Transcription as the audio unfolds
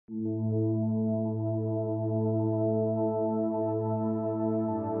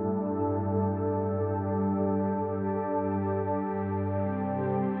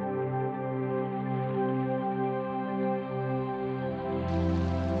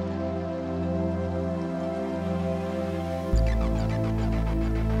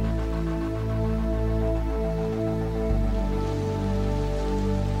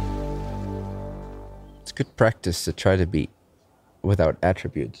It's good practice to try to be without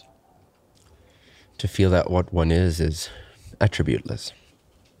attributes, to feel that what one is attributeless.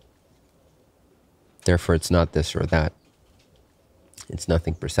 Therefore, it's not this or that. It's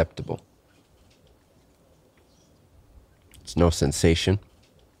nothing perceptible. It's no sensation.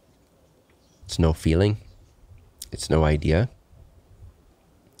 It's no feeling. It's no idea.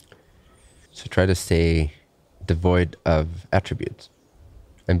 So try to stay devoid of attributes.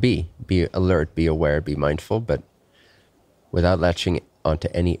 And be alert, be aware, be mindful, but without latching onto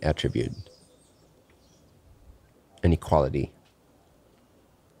any attribute, any quality,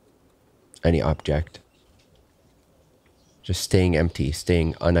 any object. Just staying empty,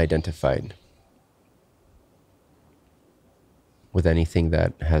 staying unidentified with anything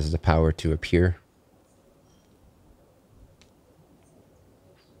that has the power to appear.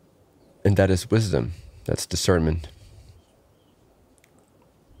 And that is wisdom, that's discernment.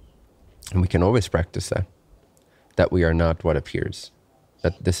 And we can always practice that we are not what appears,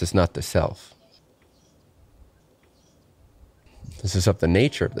 that this is not the self. This is of the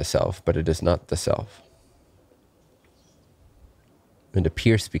nature of the self, but it is not the self. It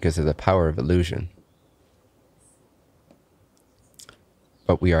appears because of the power of illusion.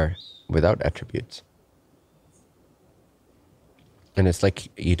 But we are without attributes. And it's like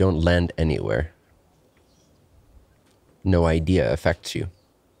you don't land anywhere. No idea affects you.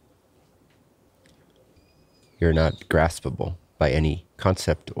 You're not graspable by any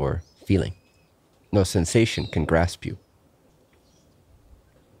concept or feeling. No sensation can grasp you.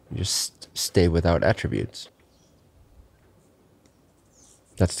 You just stay without attributes.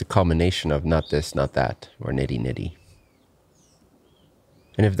 That's the culmination of not this, not that, or nitty-nitty.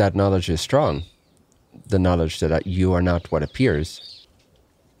 And if that knowledge is strong, the knowledge that you are not what appears,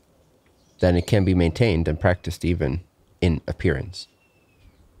 then it can be maintained and practiced even in appearance,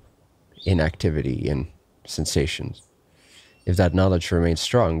 in activity, in sensations. If that knowledge remains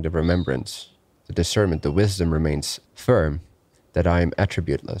strong, the remembrance, the discernment, the wisdom remains firm, that I am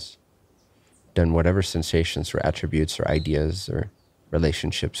attributeless, then whatever sensations or attributes or ideas or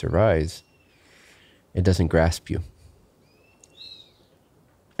relationships arise, it doesn't grasp you.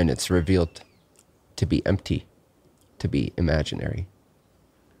 And it's revealed to be empty, to be imaginary,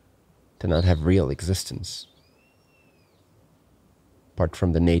 to not have real existence, apart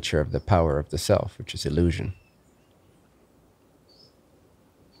from the nature of the power of the self, which is illusion.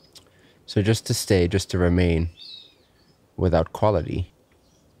 So just to stay, just to remain without quality,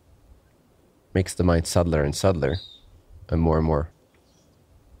 makes the mind subtler and subtler, and more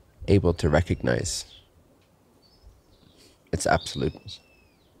able to recognize its absoluteness.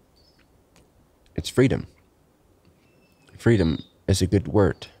 It's freedom. Freedom is a good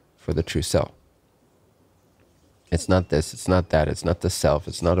word for the true self. It's not this, it's not that, it's not the self,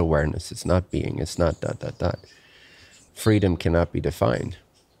 it's not awareness, it's not being, it's not ... Freedom cannot be defined.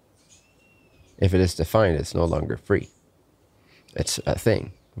 If it is defined, it's no longer free. It's a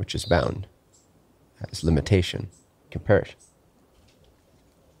thing which is bound, has limitation, can perish.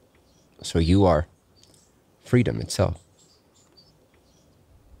 So you are freedom itself.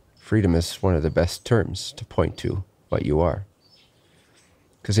 Freedom is one of the best terms to point to what you are.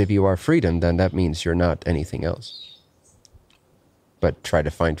 Because if you are freedom, then that means you're not anything else. But try to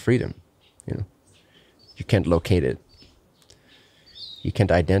find freedom, You can't locate it. You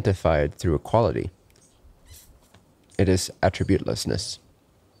can't identify it through a quality. It is attributelessness,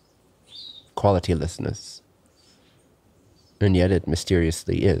 qualitylessness. And yet it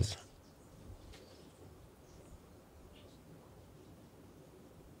mysteriously is.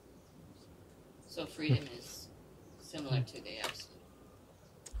 So freedom is similar to the absolute.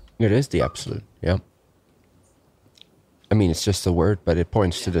 It is the absolute, yeah. I mean, it's just a word, but it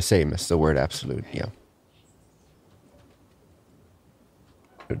points to the same as the word absolute, yeah.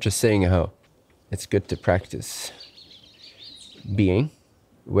 Just saying how it's good to practice being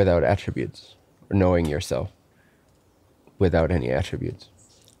without attributes, or knowing yourself without any attributes,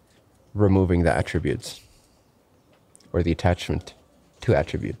 removing the attributes or the attachment to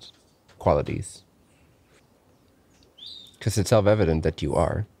attributes, qualities. Because it's self-evident that you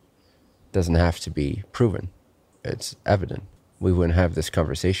are. It doesn't have to be proven. It's evident. We wouldn't have this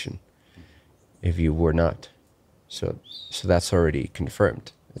conversation if you were not. So that's already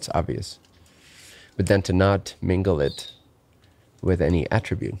confirmed. It's obvious. But then to not mingle it with any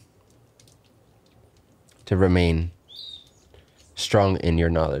attribute, to remain strong in your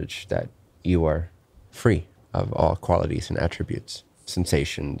knowledge that you are free of all qualities and attributes,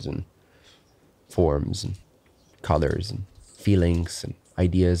 sensations and forms and colors and feelings and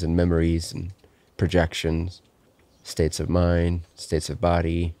ideas and memories and projections, states of mind, states of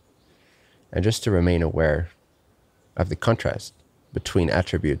body, And just to remain aware of the contrast between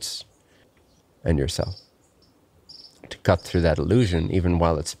attributes and yourself. To cut through that illusion even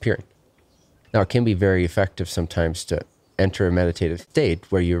while it's appearing. Now, it can be very effective sometimes to enter a meditative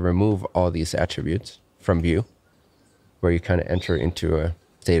state where you remove all these attributes from view, where you kind of enter into a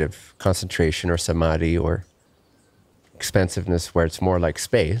state of concentration or samadhi or expansiveness where it's more like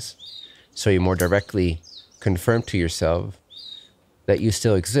space. So you more directly confirm to yourself that you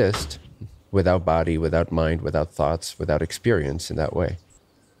still exist without body, without mind, without thoughts, without experience in that way.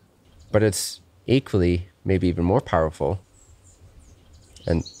 But it's equally, maybe even more powerful,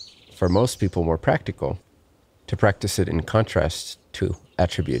 and for most people more practical, to practice it in contrast to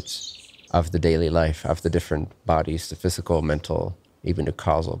attributes of the daily life, of the different bodies, the physical, mental, even the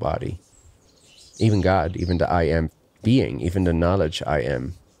causal body. Even God, even the I am being, even the knowledge I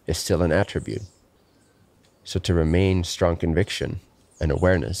am is still an attribute. So to remain strong conviction and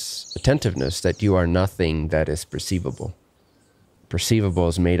awareness, attentiveness that you are nothing that is perceivable. Perceivable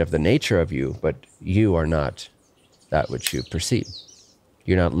is made of the nature of you, but you are not that which you perceive.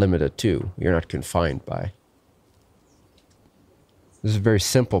 You're not limited to, you're not confined by. This is a very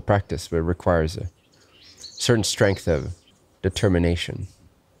simple practice, but it requires a certain strength of determination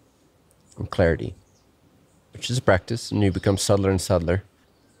and clarity, which is a practice, and you become subtler and subtler.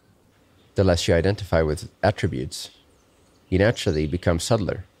 The less you identify with attributes, you naturally become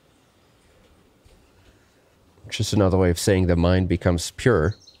subtler. Which is another way of saying the mind becomes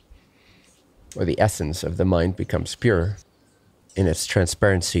pure, or the essence of the mind becomes pure in its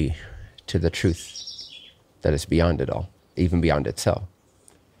transparency to the truth that is beyond it all, even beyond itself.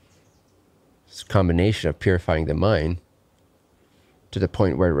 It's a combination of purifying the mind to the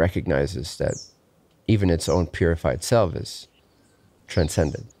point where it recognizes that even its own purified self is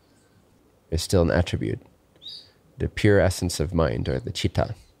transcendent, is still an attribute. The pure essence of mind, or the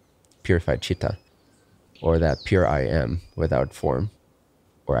citta, purified citta, or that pure I am without form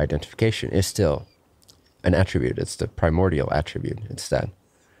or identification, is still an attribute. It's the primordial attribute. It's that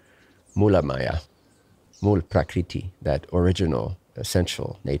mula maya, mul prakriti, that original,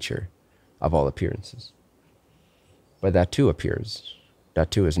 essential nature of all appearances. But that too appears.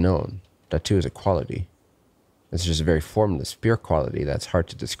 That too is known. That too is a quality. It's just a very formless, pure quality that's hard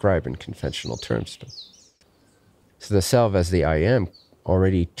to describe in conventional terms. So the self as the I am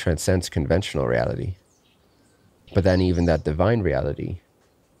already transcends conventional reality. But then even that divine reality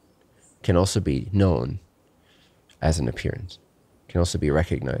can also be known as an appearance, can also be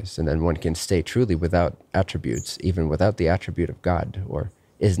recognized. And then one can stay truly without attributes, even without the attribute of God or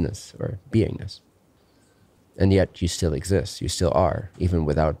isness or beingness. And yet you still exist, you still are, even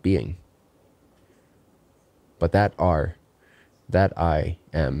without being. But that are, that I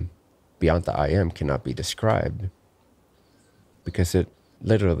am, beyond the I am, cannot be described because it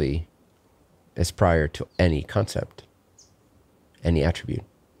literally is prior to any concept, any attribute.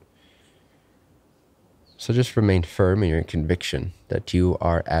 So just remain firm in your conviction that you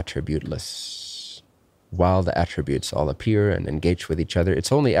are attributeless. While the attributes all appear and engage with each other,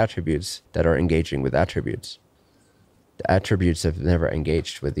 it's only attributes that are engaging with attributes. The attributes have never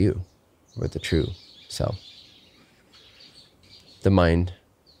engaged with you, with the true self. The mind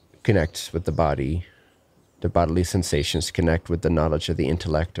connects with the body. The bodily sensations connect with the knowledge of the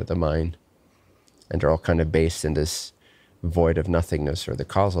intellect or the mind. And they're all kind of based in this void of nothingness or the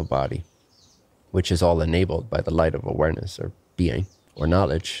causal body, which is all enabled by the light of awareness or being or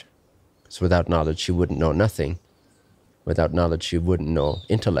knowledge. So without knowledge, you wouldn't know nothing. Without knowledge, you wouldn't know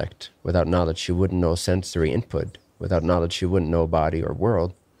intellect. Without knowledge, you wouldn't know sensory input. Without knowledge, you wouldn't know body or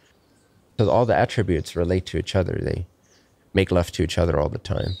world. So all the attributes relate to each other. They make love to each other all the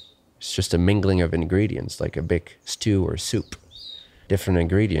time. It's just a mingling of ingredients, like a big stew or soup. Different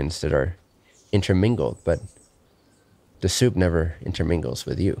ingredients that are intermingled, but the soup never intermingles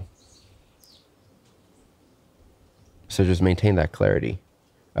with you. So just maintain that clarity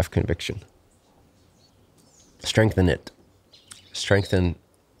of conviction. Strengthen it. Strengthen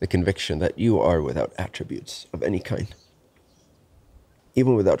the conviction that you are without attributes of any kind,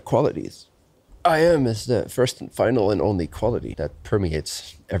 even without qualities. I am is the first and final and only quality that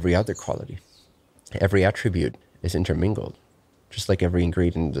permeates every other quality. Every attribute is intermingled, just like every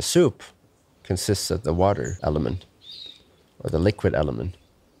ingredient in the soup consists of the water element or the liquid element.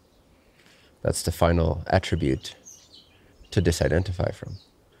 That's the final attribute to disidentify from.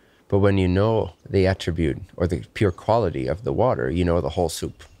 But when you know the attribute or the pure quality of the water, you know the whole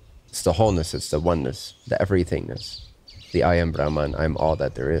soup. It's the wholeness, it's the oneness, the everythingness. The I am Brahman, I'm all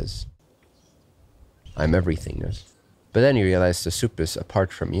that there is. I'm everythingness. But then you realize the soup is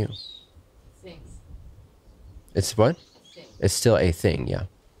apart from you. Things. It's what? Things. It's still a thing, yeah.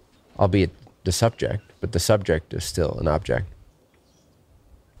 Albeit the subject, but the subject is still an object.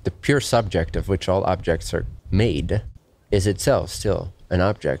 The pure subject of which all objects are made is itself still an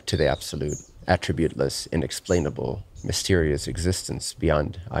object to the absolute, attributeless, inexplainable, mysterious existence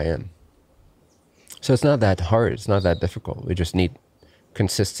beyond I am. So it's not that hard, it's not that difficult. We just need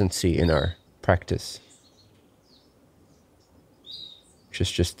consistency in our practice, which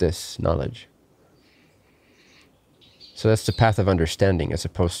is just this knowledge. So that's the path of understanding as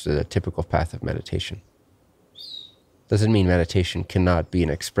opposed to the typical path of meditation. Doesn't mean meditation cannot be an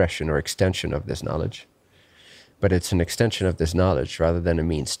expression or extension of this knowledge, but it's an extension of this knowledge rather than a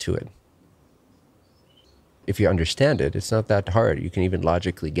means to it. If you understand it, it's not that hard. You can even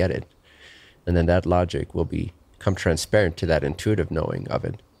logically get it. And then that logic will become transparent to that intuitive knowing of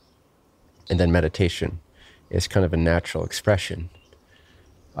it. And then meditation is kind of a natural expression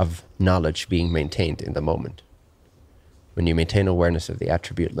of knowledge being maintained in the moment. When you maintain awareness of the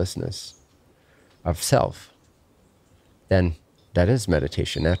attributelessness of self, then that is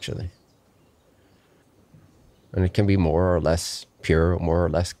meditation naturally. And it can be more or less pure, or more or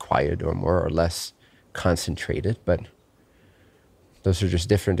less quiet, or more or less concentrated, but those are just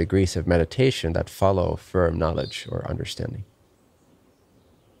different degrees of meditation that follow firm knowledge or understanding.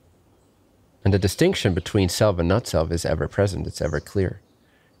 And the distinction between self and not self is ever present, it's ever clear.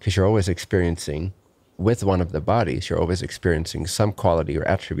 Because you're always experiencing, with one of the bodies, you're always experiencing some quality or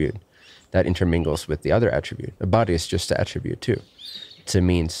attribute that intermingles with the other attribute. A body is just an attribute too. It's a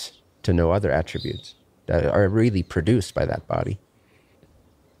means to know other attributes that are really produced by that body.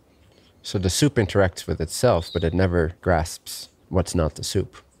 So the soup interacts with itself, but it never grasps what's not the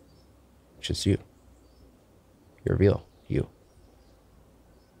soup, which is you. You're real, you.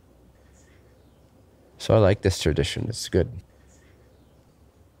 So I like this tradition, it's good.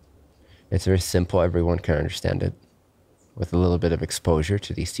 It's very simple, everyone can understand it, with a little bit of exposure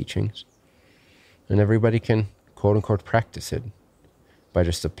to these teachings. And everybody can, quote-unquote, practice it by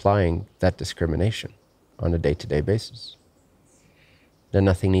just applying that discrimination on a day-to-day basis. Then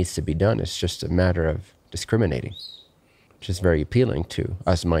nothing needs to be done, it's just a matter of discriminating, which is very appealing to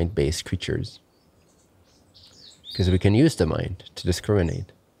us mind-based creatures. Because we can use the mind to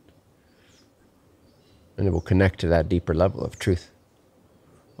discriminate. And it will connect to that deeper level of truth,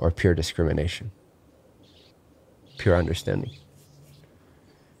 or pure discrimination, pure understanding.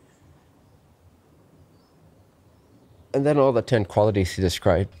 And then all the 10 qualities he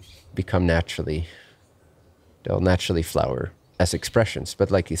described become naturally, they'll naturally flower as expressions.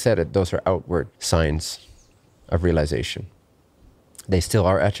 But like he said, those are outward signs of realization. They still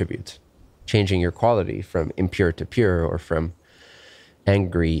are attributes. Changing your quality from impure to pure, or from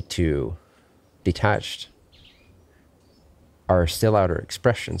angry to detached, are still outer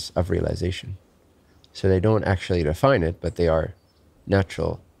expressions of realization. So they don't actually define it, but they are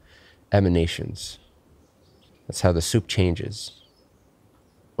natural emanations. That's how the soup changes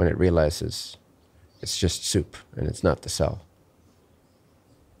when it realizes it's just soup and it's not the self.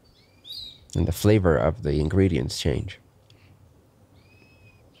 And the flavor of the ingredients change.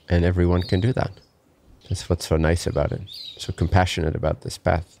 And everyone can do that. That's what's so nice about it. So compassionate about this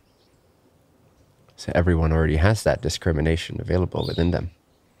path. So everyone already has that discrimination available within them.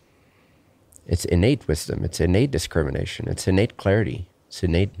 It's innate wisdom, it's innate discrimination, it's innate clarity, it's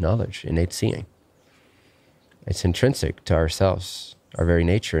innate knowledge, innate seeing. It's intrinsic to ourselves, our very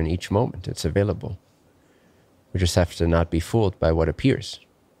nature in each moment. It's available. We just have to not be fooled by what appears.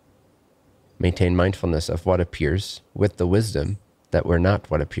 Maintain mindfulness of what appears with the wisdom that we're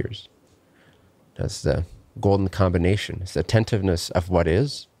not what appears. That's the golden combination. It's the attentiveness of what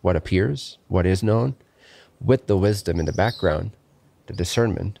is, what appears, what is known, with the wisdom in the background, the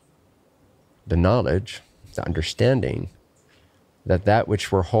discernment, the knowledge, the understanding that that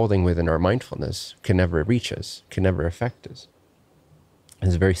which we're holding within our mindfulness can never reach us, can never affect us.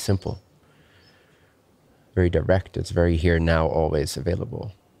 It's very simple, very direct. It's very here, now, always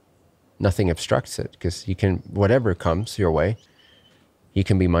available. Nothing obstructs it, because you can, whatever comes your way, you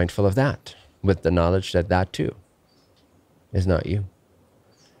can be mindful of that, with the knowledge that that too is not you.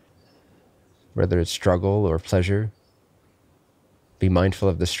 Whether it's struggle or pleasure, be mindful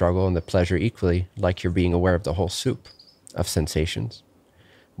of the struggle and the pleasure equally, like you're being aware of the whole soup of sensations,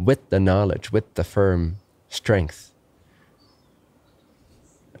 with the knowledge, with the firm strength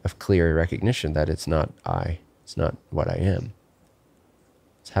of clear recognition that it's not I, it's not what I am.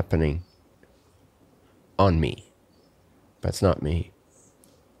 It's happening on me, but it's not me.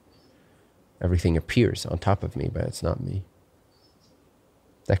 Everything appears on top of me, but it's not me.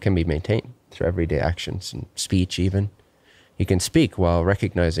 That can be maintained through everyday actions and speech even. You can speak while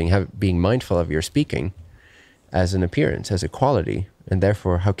recognizing, being mindful of your speaking as an appearance, as a quality, and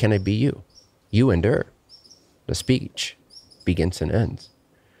therefore, how can it be you? You endure. The speech begins and ends.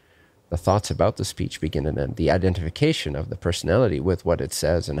 The thoughts about the speech begin and end. The identification of the personality with what it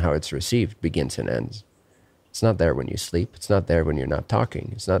says and how it's received begins and ends. It's not there when you sleep. It's not there when you're not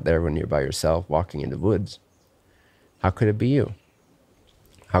talking. It's not there when you're by yourself walking in the woods. How could it be you?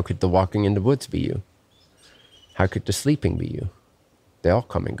 How could the walking in the woods be you? How could the sleeping be you? They all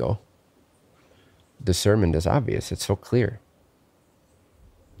come and go. Discernment is obvious. It's so clear.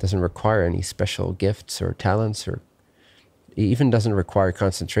 It doesn't require any special gifts or talents, or it even doesn't require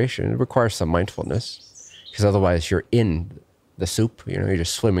concentration. It requires some mindfulness, because otherwise you're in the soup, you're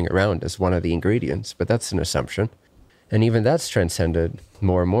just swimming around as one of the ingredients, but that's an assumption. And even that's transcended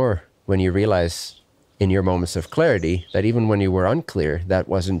more and more when you realize in your moments of clarity that even when you were unclear, that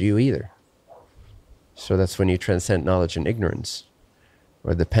wasn't you either. So that's when you transcend knowledge and ignorance,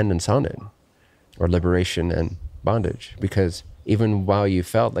 or dependence on it, or liberation and bondage. Because even while you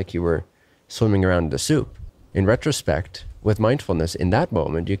felt like you were swimming around in the soup, in retrospect, with mindfulness, in that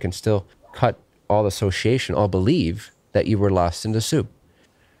moment, you can still cut all association, all believe that you were lost in the soup.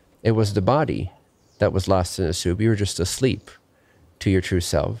 It was the body that was lost in the soup. You were just asleep to your true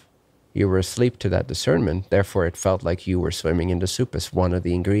self. You were asleep to that discernment. Therefore, it felt like you were swimming in the soup as one of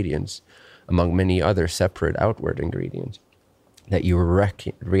the ingredients among many other separate outward ingredients that you were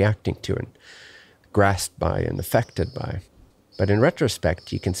reacting to and grasped by and affected by. But in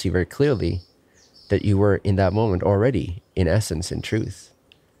retrospect, you can see very clearly that you were in that moment already, in essence, in truth,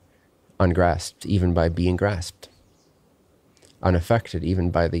 ungrasped even by being grasped, unaffected even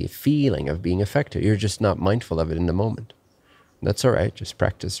by the feeling of being affected. You're just not mindful of it in the moment. That's all right. Just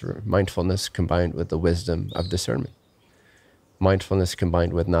practice mindfulness combined with the wisdom of discernment. Mindfulness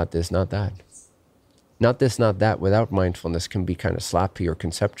combined with not this, not that. Not this, not that without mindfulness can be kind of sloppy or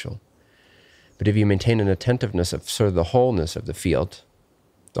conceptual. But if you maintain an attentiveness of sort of the wholeness of the field,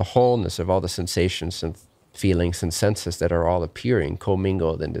 the wholeness of all the sensations and feelings and senses that are all appearing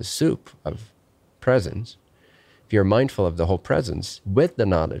commingled in this soup of presence, if you're mindful of the whole presence with the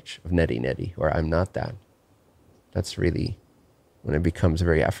knowledge of neti neti, or I'm not that, that's really when it becomes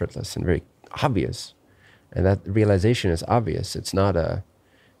very effortless and very obvious. And that realization is obvious. It's not a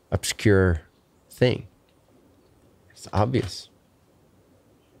obscure thing. It's obvious.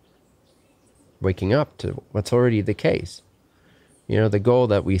 Waking up to what's already the case. The goal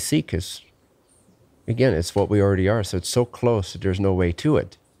that we seek is, again, it's what we already are. So it's so close that there's no way to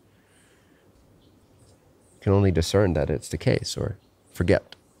it. You can only discern that it's the case or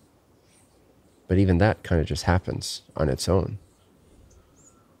forget. But even that kind of just happens on its own.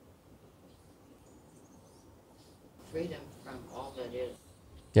 Freedom from all that is.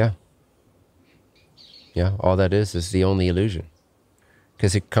 Yeah. Yeah, all that is the only illusion.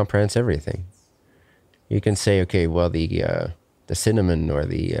 Because it comprehends everything. You can say, okay, well, the cinnamon or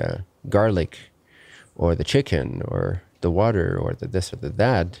the garlic or the chicken or the water or the this or the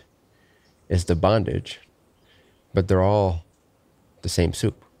that is the bondage. But they're all the same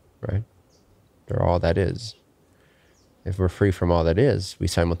soup, right? They're all that is. If we're free from all that is, we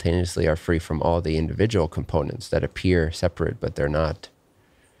simultaneously are free from all the individual components that appear separate, but they're not.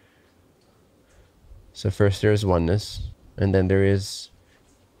 So first there is oneness, and then there is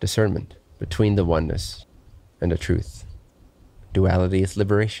discernment between the oneness and the truth. Duality is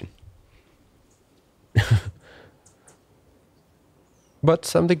liberation. But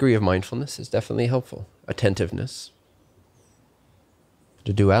some degree of mindfulness is definitely helpful. Attentiveness.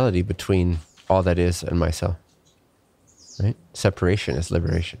 The duality between all that is and myself. Right? Separation is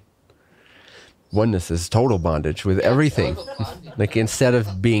liberation. Oneness is total bondage with everything. Like instead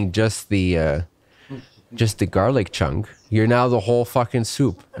of being just the garlic chunk, you're now the whole fucking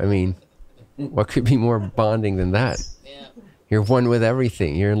soup. I mean, what could be more bonding than that? Yeah. You're one with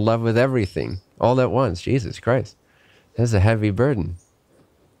everything. You're in love with everything. All at once. Jesus Christ. That's a heavy burden.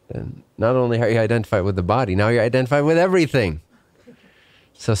 And not only are you identified with the body, now you're identified with everything.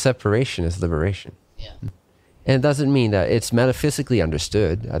 So separation is liberation. Yeah. And it doesn't mean that it's metaphysically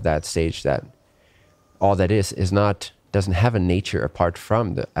understood at that stage that all that is not, doesn't have a nature apart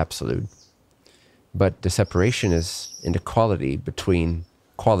from the absolute. But the separation is in the quality between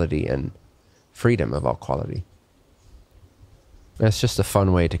quality and freedom of all quality. That's just a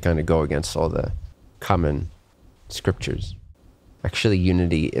fun way to kind of go against all the common scriptures. Actually,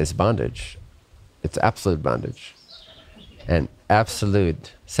 unity is bondage. It's absolute bondage. And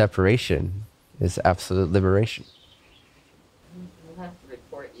absolute separation is absolute liberation. We'll have to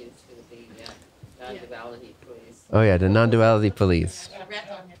report you to the non-duality police. Oh yeah, the non-duality police.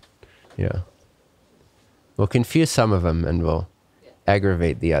 Yeah. We'll confuse some of them and we'll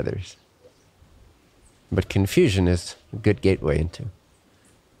aggravate the others. But confusion is a good gateway into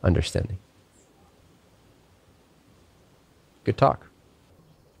understanding. Good talk.